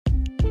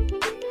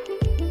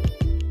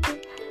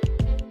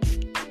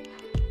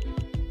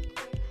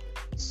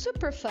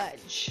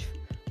Superfudge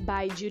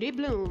by Judy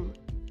Blume.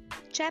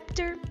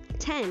 Chapter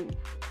 10.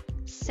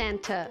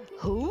 Santa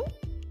Who?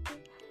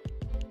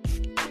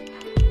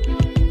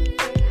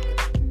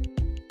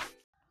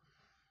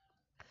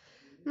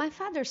 My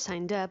father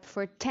signed up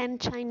for 10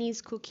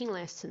 Chinese cooking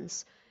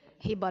lessons.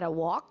 He bought a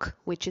wok,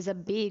 which is a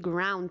big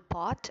round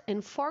pot,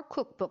 and 4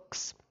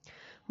 cookbooks.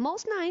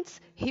 Most nights,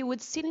 he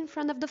would sit in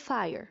front of the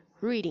fire,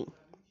 reading.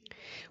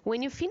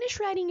 "When you finish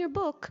writing your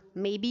book,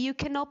 maybe you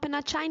can open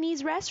a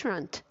Chinese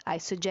restaurant," I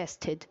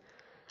suggested.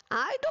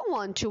 "I don't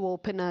want to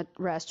open a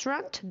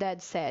restaurant,"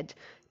 Dad said,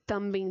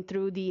 thumbing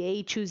through the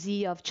A to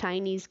Z of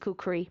Chinese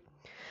cookery.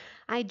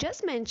 "I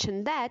just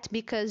mentioned that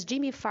because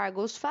Jimmy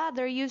Fargo's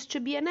father used to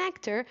be an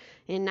actor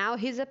and now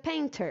he's a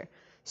painter.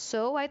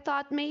 So I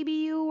thought maybe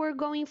you were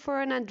going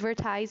for an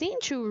advertising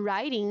to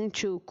writing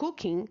to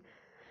cooking."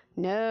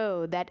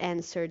 "No," Dad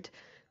answered.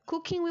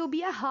 "Cooking will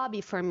be a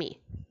hobby for me,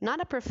 not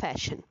a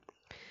profession."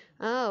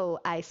 "Oh,"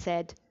 I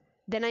said.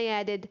 Then I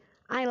added,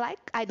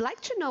 I'd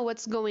like to know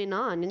what's going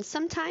on, and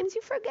sometimes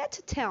you forget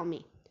to tell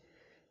me."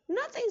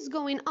 "Nothing's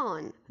going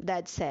on,"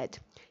 Dad said.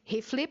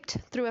 He flipped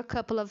through a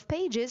couple of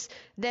pages,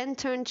 then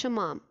turned to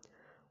Mom.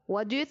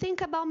 "What do you think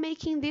about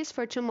making this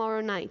for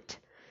tomorrow night?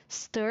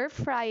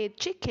 Stir-fried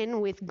chicken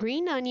with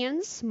green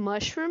onions,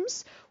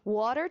 mushrooms,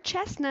 water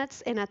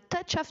chestnuts, and a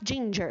touch of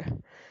ginger."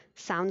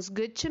 "Sounds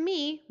good to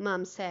me,"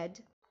 Mom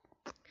said.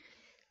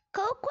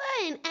 "Cocoa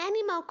and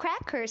animal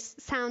crackers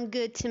sound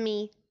good to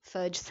me,"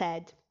 Fudge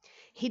said.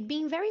 He'd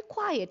been very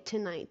quiet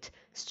tonight,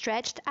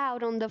 stretched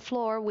out on the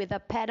floor with a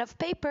pad of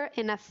paper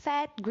and a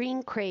fat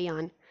green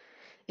crayon.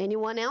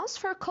 "Anyone else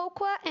for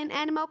cocoa and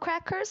animal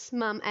crackers?"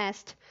 Mom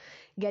asked,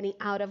 getting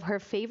out of her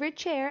favorite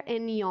chair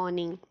and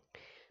yawning.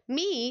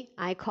 "Me,"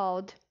 I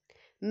called.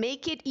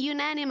 "Make it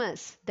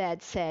unanimous,"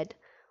 Dad said.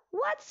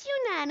 "What's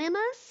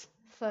unanimous?"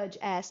 Fudge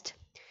asked.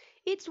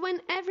 "It's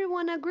when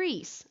everyone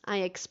agrees,"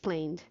 I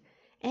explained.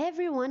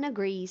 "Everyone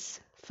agrees,"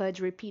 Fudge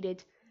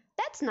repeated.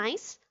 "That's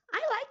nice. I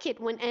like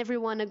it when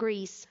everyone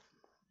agrees."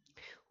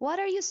 "What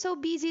are you so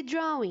busy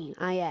drawing?"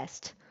 I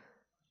asked.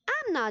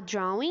 "I'm not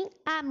drawing,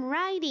 I'm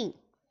writing."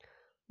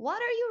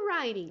 "What are you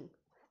writing?"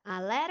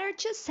 "A letter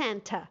to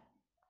Santa."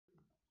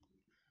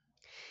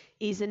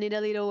 "Isn't it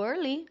a little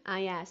early?"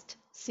 I asked,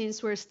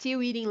 "since we're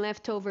still eating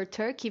leftover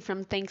turkey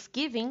from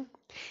Thanksgiving?"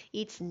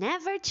 "It's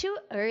never too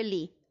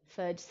early,"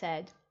 Fudge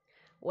said.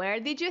 "Where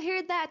did you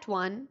hear that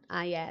one?"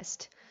 I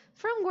asked.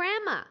 "From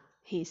Grandma,"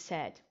 he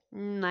said.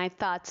 I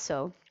thought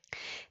so."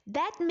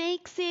 "That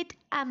makes it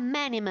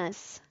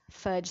unanimous,"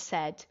 Fudge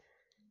said.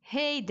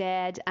 "Hey,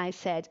 Dad," I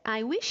said,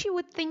 "I wish you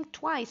would think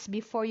twice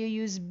before you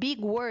use big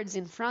words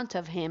in front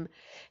of him.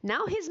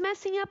 Now he's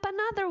messing up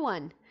another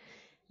one."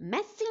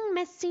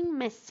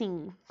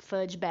 Messing,"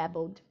 Fudge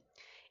babbled.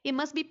 "It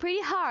must be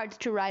pretty hard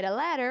to write a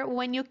letter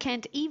when you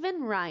can't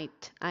even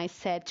write," I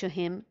said to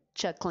him,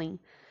 chuckling.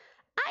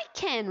 "I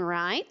can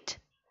write."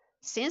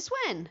 "Since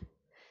when?"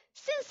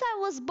 "Since I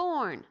was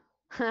born."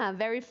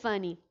 Very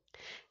funny.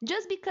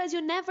 "Just because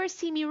you never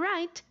see me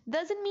write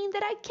doesn't mean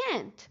that I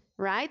can't.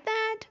 Right,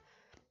 Dad?"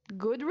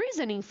 "Good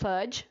reasoning,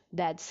 Fudge,"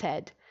 Dad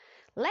said.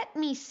 "Let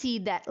me see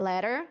that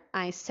letter,"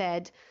 I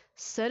said,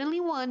 suddenly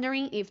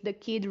wondering if the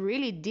kid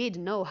really did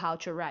know how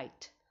to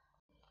write.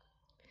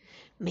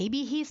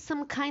 Maybe he's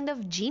some kind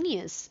of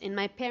genius, and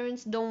my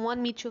parents don't want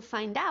me to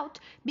find out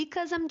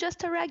because I'm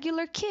just a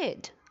regular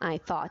kid, I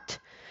thought.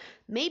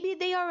 Maybe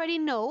they already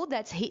know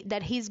that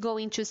he's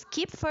going to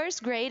skip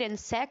first grade and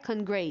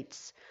second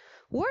grades.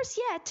 Worse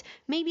yet,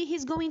 maybe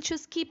he's going to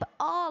skip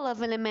all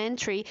of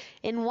elementary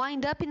and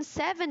wind up in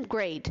 7th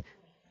grade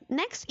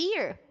next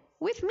year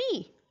with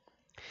me.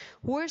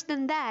 Worse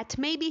than that,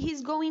 maybe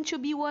he's going to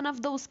be one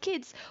of those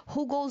kids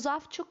who goes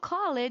off to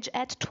college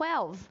at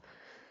 12.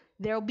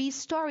 There'll be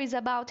stories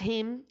about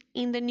him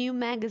in the new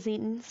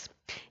magazines,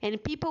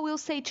 and people will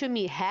say to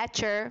me,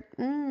 "Hatcher,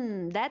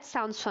 that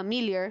sounds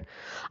familiar.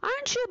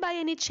 Aren't you by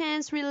any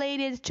chance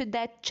related to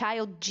that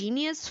child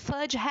genius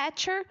Fudge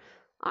Hatcher?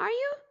 Are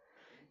you?"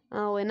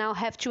 Oh, and I'll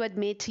have to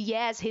admit,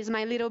 yes, he's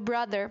my little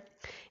brother.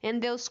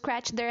 And they'll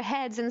scratch their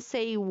heads and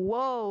say,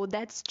 "Whoa,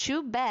 that's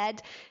too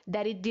bad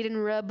that it didn't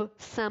rub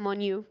some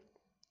on you."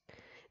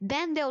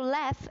 Then they'll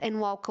laugh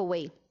and walk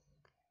away.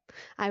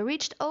 I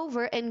reached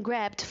over and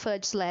grabbed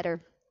Fudge's letter.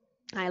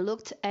 I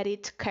looked at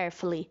it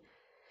carefully.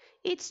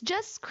 "It's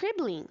just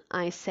scribbling,"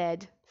 I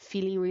said,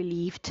 feeling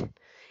relieved.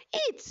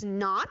 "It's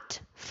not,"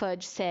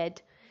 Fudge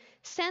said.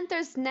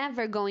 "Santa's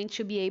never going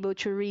to be able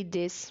to read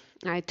this,"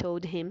 I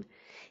told him.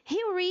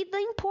 "He'll read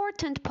the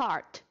important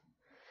part."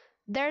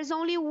 "There's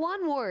only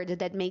one word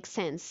that makes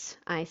sense,"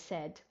 I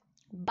said.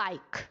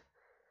 "Bike."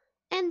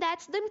 "And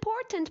that's the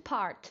important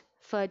part,"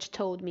 Fudge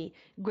told me,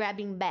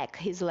 grabbing back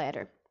his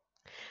letter.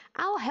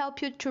 "I'll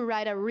help you to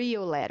write a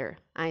real letter,"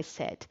 I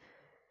said.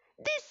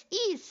 "This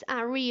is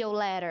a real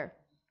letter."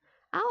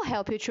 "I'll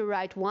help you to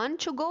write one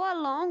to go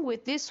along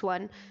with this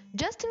one,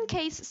 just in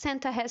case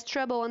Santa has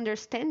trouble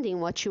understanding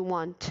what you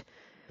want."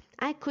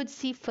 I could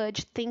see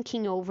Fudge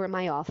thinking over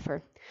my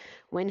offer.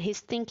 When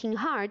he's thinking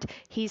hard,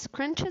 he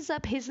scrunches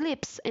up his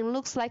lips and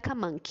looks like a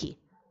monkey.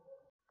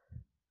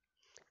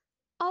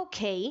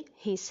 Okay,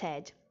 he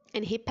said,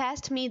 and he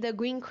passed me the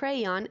green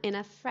crayon and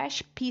a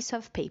fresh piece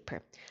of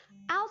paper.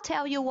 I'll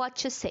tell you what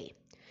to say.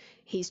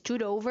 He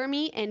stood over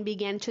me and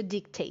began to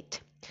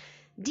dictate.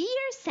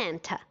 Dear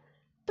Santa,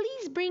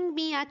 please bring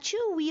me a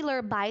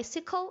two-wheeler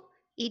bicycle.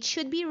 It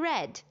should be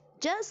red,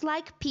 just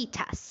like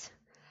Pita's.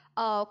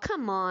 Oh,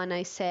 come on,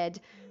 I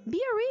said.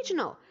 Be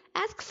original.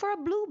 Ask for a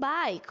blue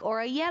bike or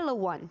a yellow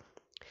one.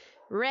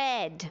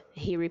 Red,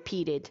 he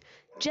repeated,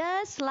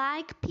 just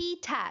like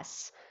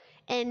Pita's.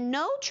 And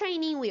no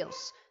training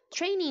wheels.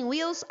 Training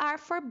wheels are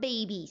for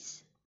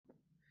babies.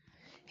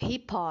 He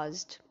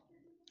paused.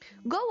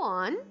 Go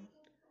on.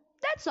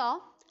 That's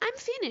all. I'm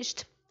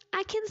finished.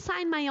 I can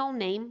sign my own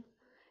name.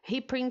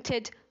 He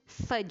printed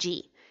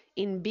Fudge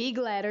in big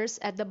letters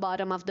at the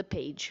bottom of the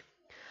page.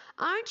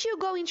 Aren't you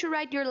going to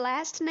write your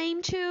last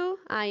name too?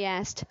 I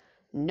asked.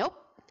 Nope.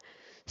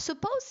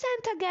 Suppose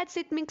Santa gets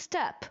it mixed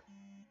up.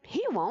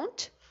 He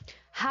won't.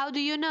 How do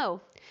you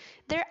know?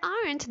 There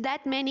aren't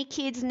that many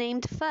kids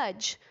named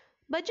Fudge.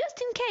 But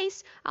just in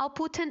case, I'll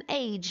put an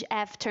age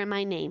after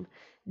my name.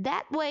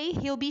 That way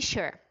he'll be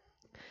sure.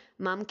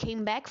 Mom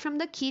came back from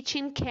the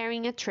kitchen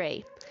carrying a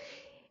tray,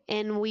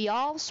 and we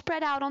all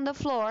spread out on the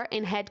floor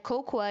and had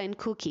cocoa and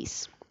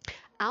cookies.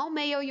 I'll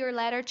mail your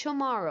letter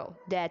tomorrow,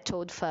 Dad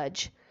told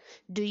Fudge.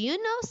 Do you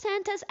know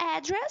Santa's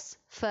address?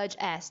 Fudge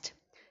asked.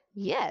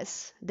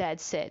 Yes,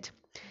 Dad said.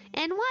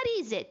 And what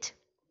is it?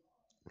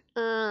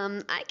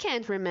 I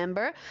can't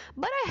remember,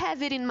 but I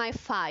have it in my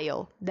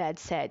file, Dad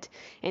said,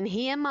 and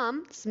he and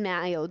Mom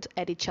smiled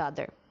at each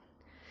other.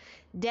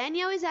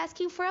 Daniel is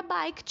asking for a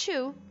bike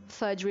too,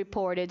 Fudge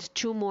reported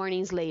 2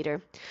 mornings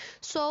later.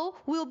 So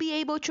we'll be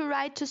able to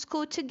ride to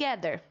school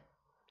together.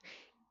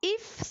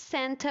 If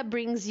Santa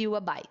brings you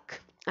a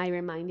bike, I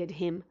reminded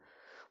him.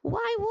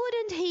 Why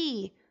wouldn't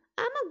he?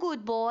 I'm a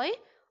good boy.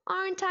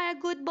 Aren't I a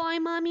good boy,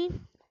 Mommy?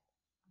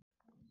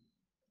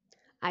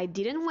 I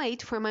didn't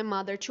wait for my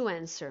mother to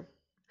answer.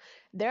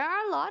 There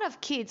are a lot of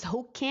kids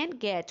who can't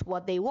get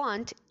what they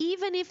want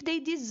even if they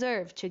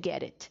deserve to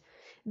get it.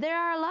 There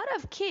are a lot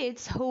of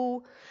kids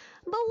who...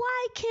 But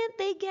why can't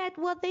they get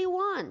what they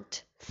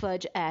want?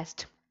 Fudge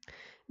asked.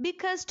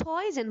 Because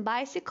toys and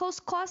bicycles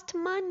cost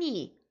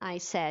money, I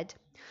said.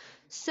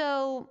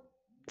 So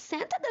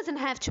Santa doesn't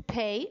have to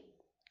pay?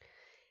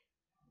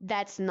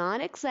 That's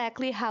not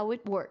exactly how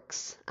it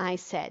works, I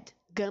said,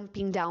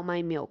 gulping down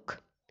my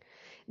milk.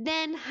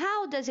 Then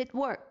how does it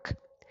work?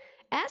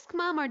 Ask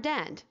Mom or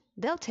Dad.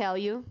 They'll tell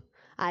you.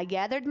 I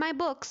gathered my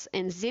books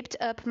and zipped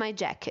up my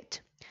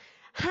jacket.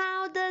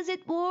 How does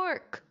it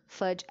work?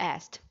 Fudge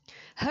asked.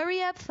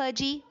 Hurry up,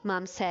 Fudgy,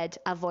 Mom said,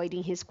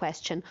 avoiding his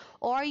question,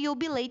 or you'll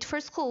be late for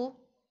school.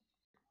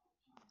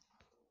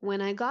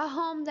 When I got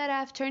home that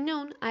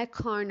afternoon, I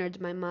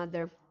cornered my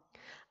mother.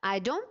 I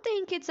don't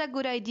think it's a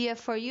good idea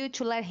for you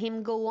to let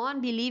him go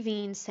on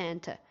believing in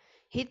Santa.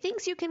 He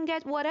thinks you can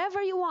get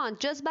whatever you want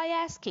just by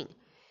asking.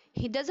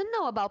 He doesn't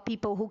know about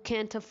people who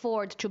can't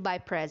afford to buy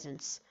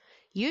presents.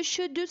 You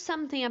should do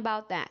something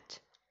about that.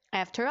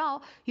 After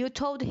all, you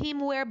told him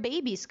where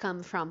babies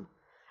come from.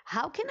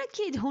 How can a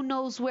kid who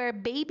knows where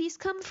babies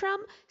come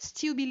from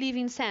still believe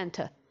in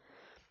Santa?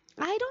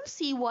 I don't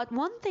see what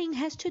one thing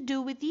has to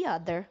do with the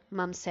other,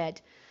 Mom said.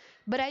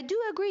 But I do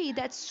agree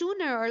that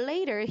sooner or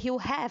later he'll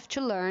have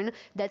to learn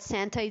that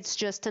Santa is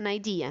just an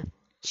idea.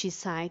 She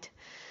sighed.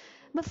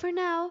 But for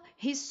now,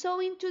 he's so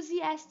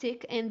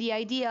enthusiastic and the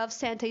idea of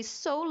Santa is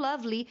so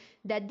lovely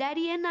that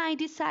Daddy and I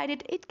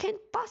decided it can't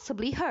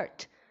possibly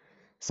hurt.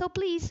 So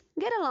please,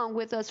 get along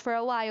with us for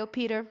a while,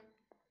 Peter.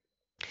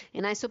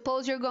 And I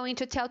suppose you're going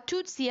to tell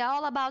Tootsie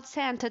all about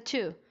Santa,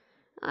 too.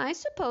 I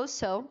suppose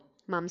so,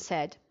 Mom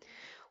said.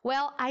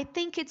 Well, I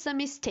think it's a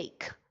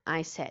mistake,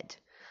 I said.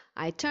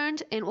 I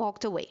turned and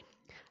walked away.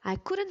 I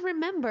couldn't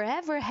remember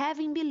ever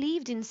having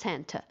believed in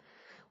Santa.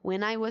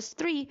 When I was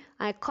 3,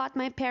 I caught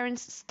my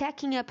parents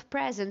stacking up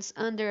presents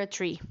under a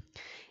tree.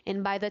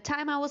 And by the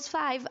time I was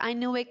 5, I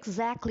knew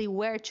exactly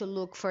where to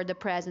look for the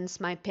presents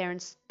my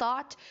parents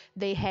thought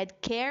they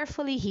had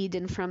carefully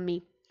hidden from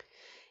me.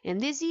 And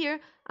this year,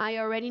 I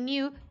already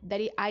knew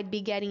that I'd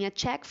be getting a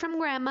check from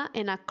Grandma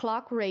and a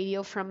clock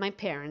radio from my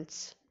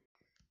parents.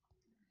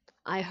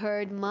 I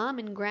heard Mom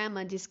and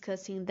Grandma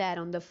discussing that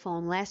on the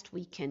phone last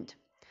weekend.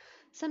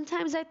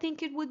 Sometimes I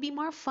think it would be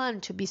more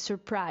fun to be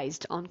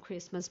surprised on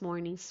Christmas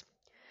mornings.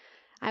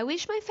 I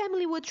wish my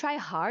family would try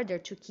harder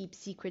to keep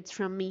secrets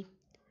from me.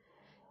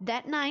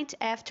 That night,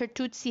 after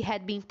Tootsie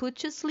had been put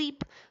to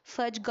sleep,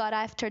 Fudge got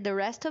after the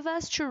rest of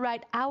us to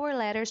write our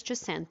letters to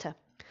Santa.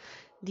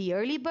 The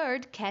early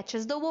bird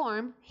catches the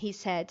worm, he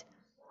said.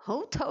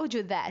 Who told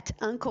you that,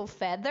 Uncle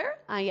Feather?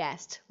 I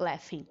asked,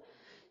 laughing.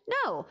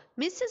 No,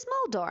 Mrs.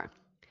 Mulder,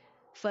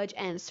 Fudge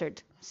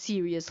answered,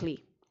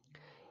 seriously.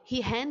 He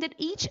handed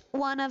each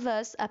one of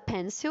us a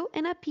pencil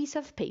and a piece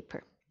of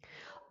paper.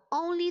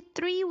 Only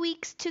 3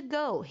 weeks to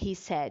go, he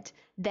said.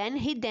 Then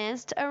he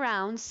danced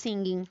around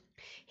singing.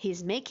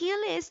 He's making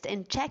a list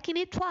and checking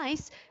it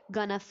twice.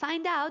 Gonna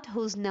find out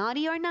who's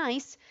naughty or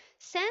nice.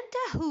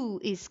 Santa who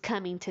is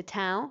coming to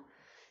town?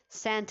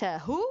 Santa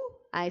who?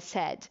 I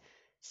said.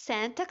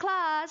 Santa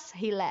Claus,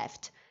 he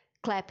laughed,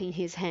 clapping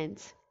his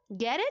hands.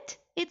 Get it?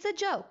 It's a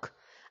joke.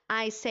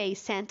 I say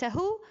Santa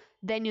who,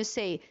 then you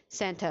say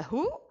Santa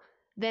who,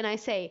 then I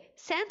say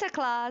Santa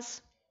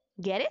Claus.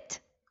 Get it?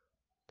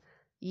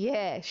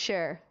 Yeah,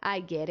 sure, I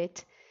get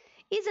it.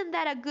 Isn't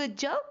that a good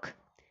joke?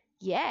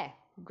 Yeah,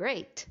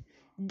 great.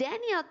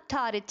 Daniel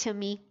taught it to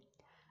me.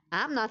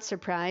 I'm not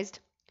surprised.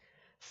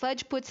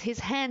 Fudge puts his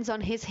hands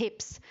on his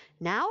hips.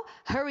 Now,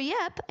 hurry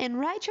up and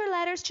write your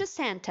letters to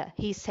Santa,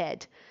 he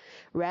said.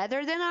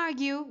 Rather than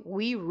argue,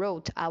 we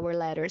wrote our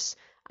letters.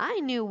 I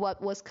knew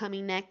what was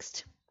coming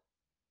next.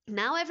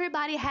 Now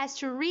everybody has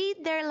to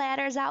read their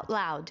letters out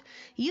loud.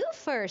 You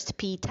first,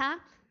 Peta.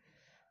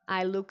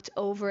 I looked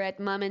over at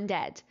Mom and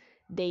Dad.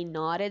 They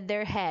nodded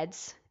their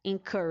heads,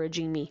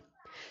 encouraging me.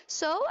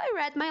 So I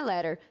read my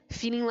letter,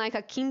 feeling like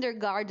a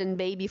kindergarten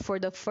baby for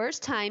the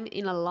first time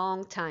in a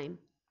long time.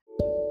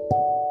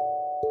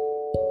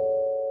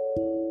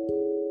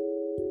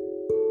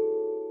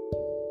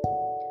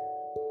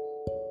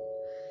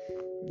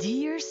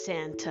 Dear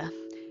Santa,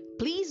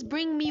 please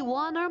bring me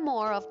one or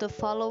more of the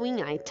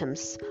following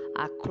items: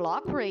 a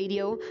clock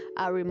radio,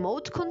 a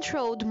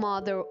remote-controlled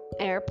model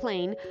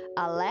airplane,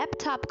 a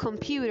laptop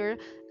computer,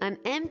 an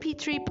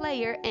MP3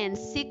 player, and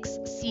 6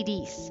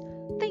 CDs.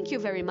 Thank you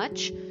very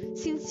much.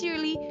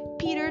 Sincerely,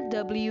 Peter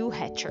W.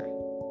 Hatcher.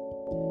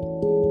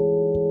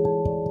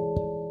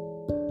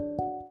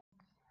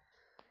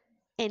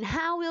 And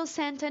how will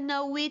Santa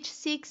know which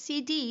 6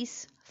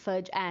 CDs?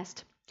 Fudge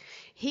asked.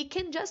 He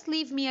can just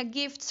leave me a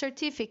gift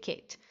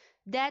certificate.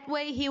 That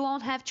way he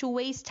won't have to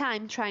waste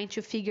time trying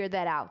to figure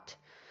that out.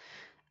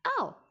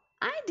 Oh,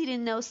 I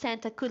didn't know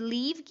Santa could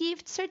leave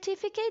gift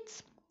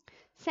certificates.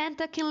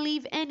 Santa can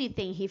leave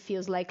anything he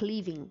feels like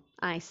leaving,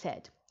 I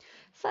said.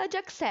 Fudge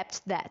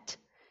accepted that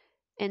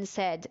and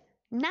said,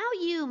 Now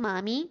you,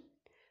 Mommy.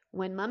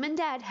 When Mom and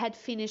Dad had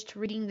finished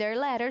reading their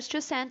letters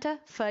to Santa,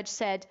 Fudge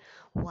said,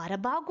 What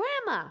about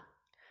Grandma?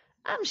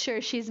 I'm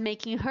sure she's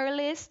making her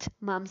list,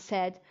 Mom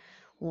said.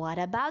 What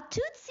about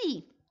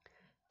Tootsie?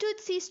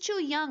 Tootsie's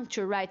too young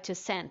to write to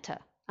Santa,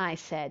 I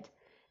said.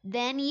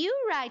 Then you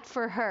write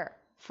for her,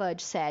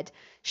 Fudge said,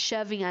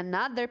 shoving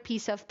another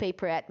piece of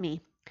paper at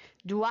me.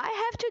 Do I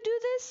have to do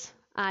this?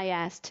 I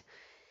asked.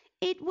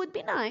 It would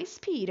be nice,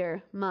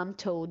 Peter, Mom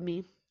told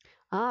me.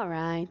 All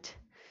right.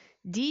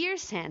 Dear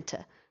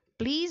Santa,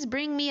 please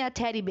bring me a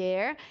teddy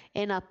bear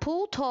and a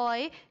pool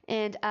toy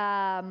and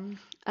a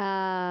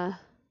box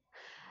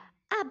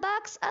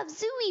of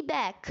Zooey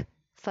back,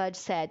 Fudge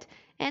said.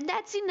 And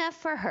that's enough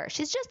for her.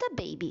 She's just a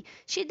baby.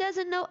 She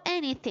doesn't know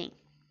anything.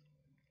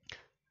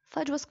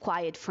 Fudge was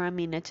quiet for a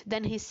minute.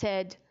 Then he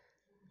said,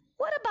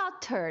 What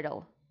about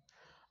Turtle?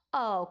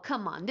 Oh,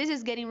 come on. This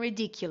is getting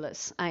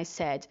ridiculous, I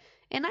said.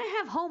 And I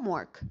have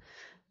homework.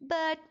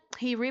 But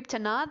he ripped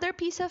another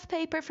piece of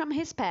paper from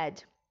his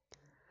pad.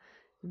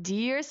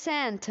 Dear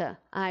Santa,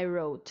 I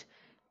wrote,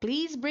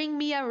 please bring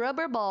me a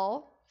rubber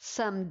ball,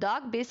 some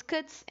dog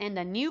biscuits, and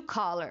a new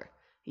collar.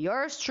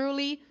 Yours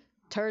truly,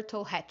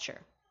 Turtle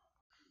Hatcher.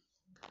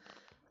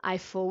 I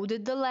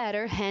folded the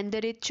letter,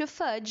 handed it to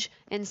Fudge,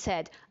 and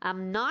said,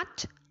 I'm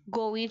not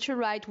going to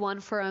write one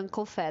for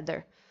Uncle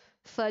Feather.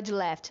 Fudge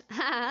laughed.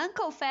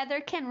 Uncle Feather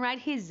can write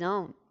his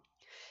own.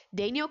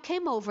 Daniel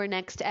came over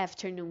next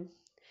afternoon.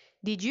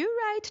 Did you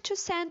write to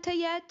Santa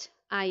yet?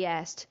 I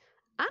asked.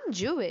 I'm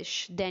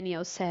Jewish,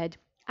 Daniel said.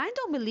 I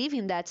don't believe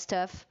in that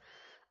stuff.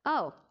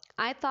 Oh,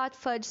 I thought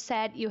Fudge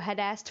said you had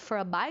asked for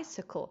a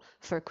bicycle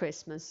for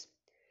Christmas.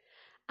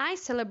 I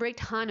celebrate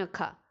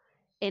Hanukkah,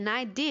 and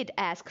I did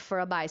ask for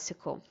a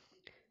bicycle.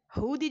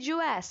 Who did you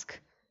ask?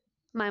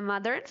 My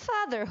mother and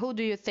father. Who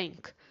do you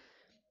think?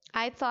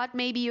 I thought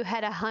maybe you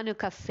had a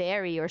Hanukkah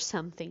fairy or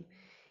something.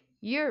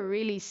 You're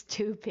really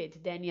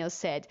stupid, Daniel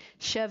said,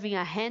 shoving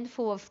a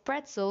handful of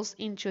pretzels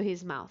into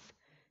his mouth.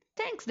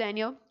 Thanks,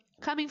 Daniel.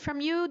 Coming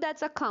from you,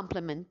 that's a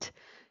compliment.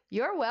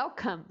 You're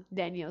welcome,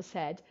 Daniel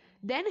said.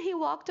 Then he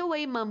walked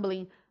away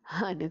mumbling,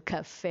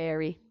 Hanukkah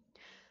fairy.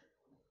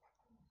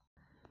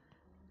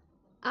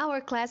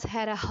 Our class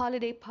had a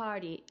holiday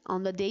party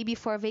on the day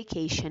before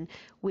vacation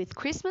with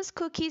Christmas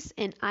cookies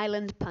and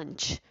island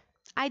punch.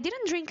 I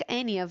didn't drink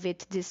any of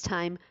it this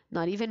time,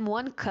 not even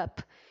one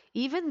cup,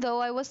 even though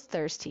I was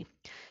thirsty.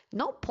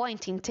 No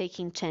point in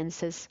taking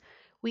chances.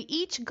 We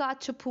each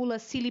got to pull a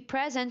silly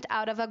present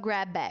out of a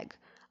grab bag.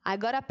 I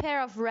got a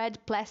pair of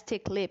red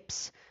plastic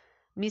lips.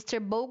 Mr.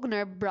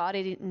 Bogner brought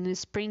it in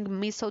spring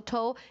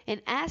mistletoe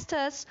and asked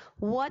us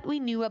what we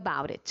knew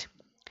about it.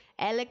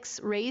 Alex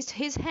raised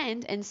his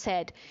hand and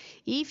said,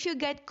 If you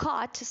get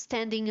caught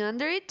standing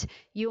under it,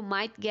 you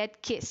might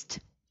get kissed.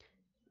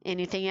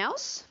 Anything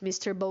else?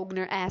 Mr.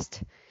 Bogner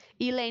asked.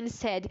 Elaine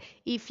said,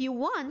 If you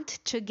want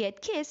to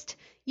get kissed,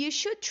 you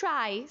should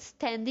try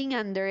standing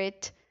under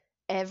it.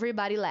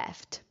 Everybody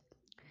laughed.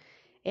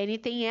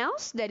 Anything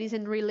else that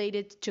isn't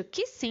related to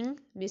kissing?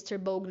 Mr.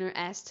 Bogner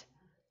asked.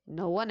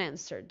 No one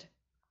answered.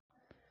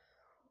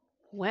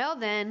 Well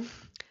then,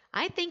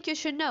 I think you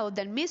should know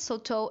that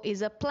mistletoe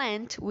is a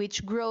plant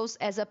which grows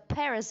as a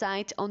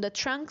parasite on the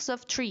trunks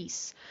of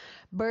trees.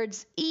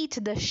 Birds eat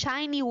the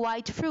shiny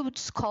white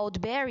fruits called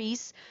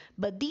berries,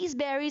 but these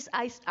berries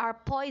are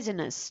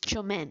poisonous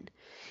to men.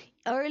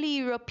 Early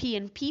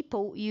European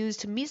people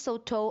used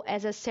mistletoe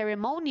as a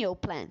ceremonial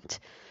plant.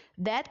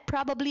 That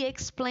probably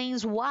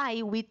explains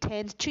why we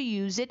tend to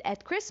use it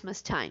at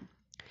Christmas time.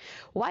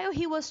 While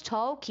he was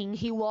talking,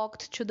 he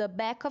walked to the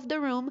back of the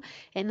room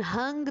and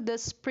hung the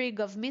sprig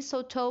of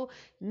mistletoe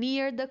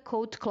near the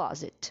coat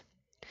closet.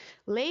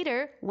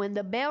 Later, when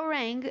the bell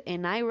rang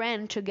and I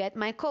ran to get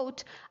my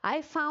coat,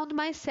 I found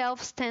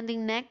myself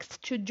standing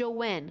next to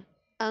Joanne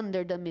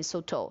under the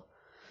mistletoe.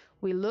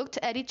 We looked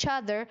at each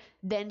other,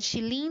 then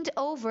she leaned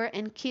over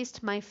and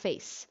kissed my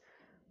face,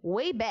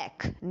 way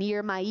back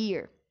near my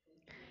ear.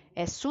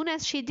 As soon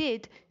as she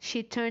did,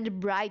 she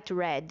turned bright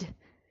red,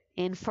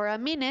 and for a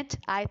minute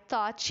I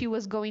thought she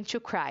was going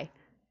to cry,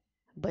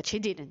 but she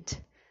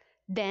didn't.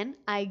 Then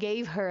I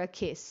gave her a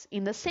kiss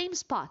in the same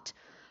spot,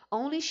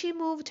 only she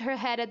moved her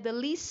head at the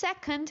least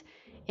second,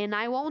 and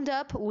I wound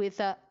up with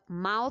a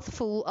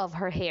mouthful of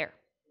her hair.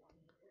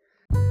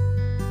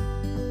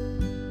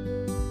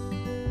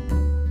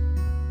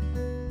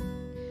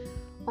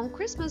 On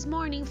Christmas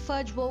morning,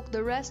 Fudge woke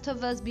the rest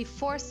of us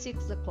before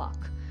 6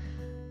 o'clock.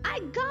 "I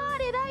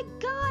got it! I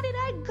got it!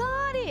 I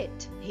got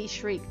it!" he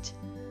shrieked.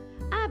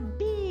 "A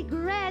big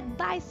red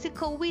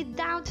bicycle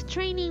without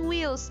training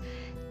wheels!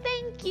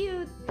 Thank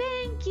you,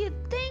 thank you,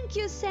 thank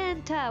you,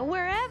 Santa,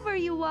 wherever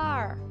you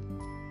are!"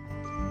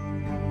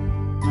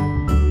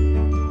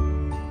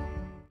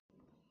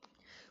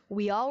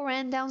 We all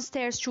ran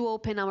downstairs to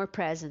open our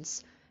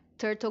presents.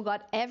 Turtle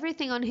got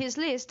everything on his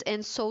list,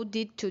 and so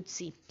did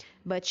Tootsie,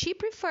 but she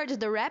preferred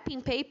the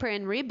wrapping paper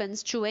and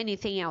ribbons to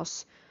anything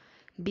else.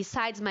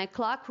 Besides my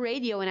clock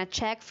radio and a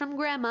check from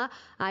Grandma,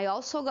 I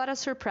also got a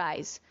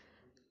surprise.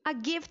 A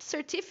gift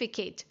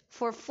certificate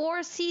for 4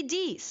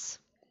 CDs.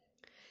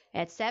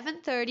 At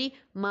 7:30,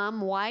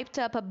 Mom wiped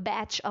up a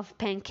batch of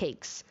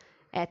pancakes.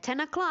 At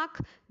 10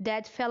 o'clock,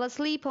 Dad fell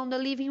asleep on the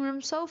living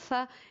room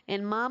sofa,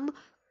 and Mom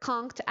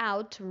conked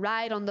out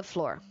right on the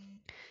floor.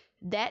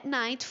 That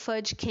night,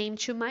 Fudge came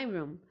to my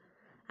room.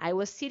 I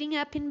was sitting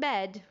up in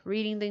bed,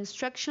 reading the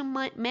instruction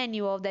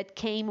manual that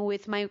came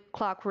with my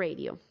clock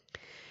radio.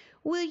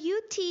 "Will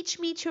you teach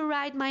me to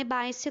ride my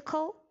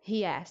bicycle?"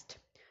 he asked.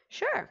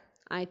 "Sure,"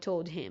 I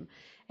told him,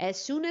 "as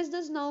soon as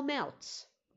the snow melts."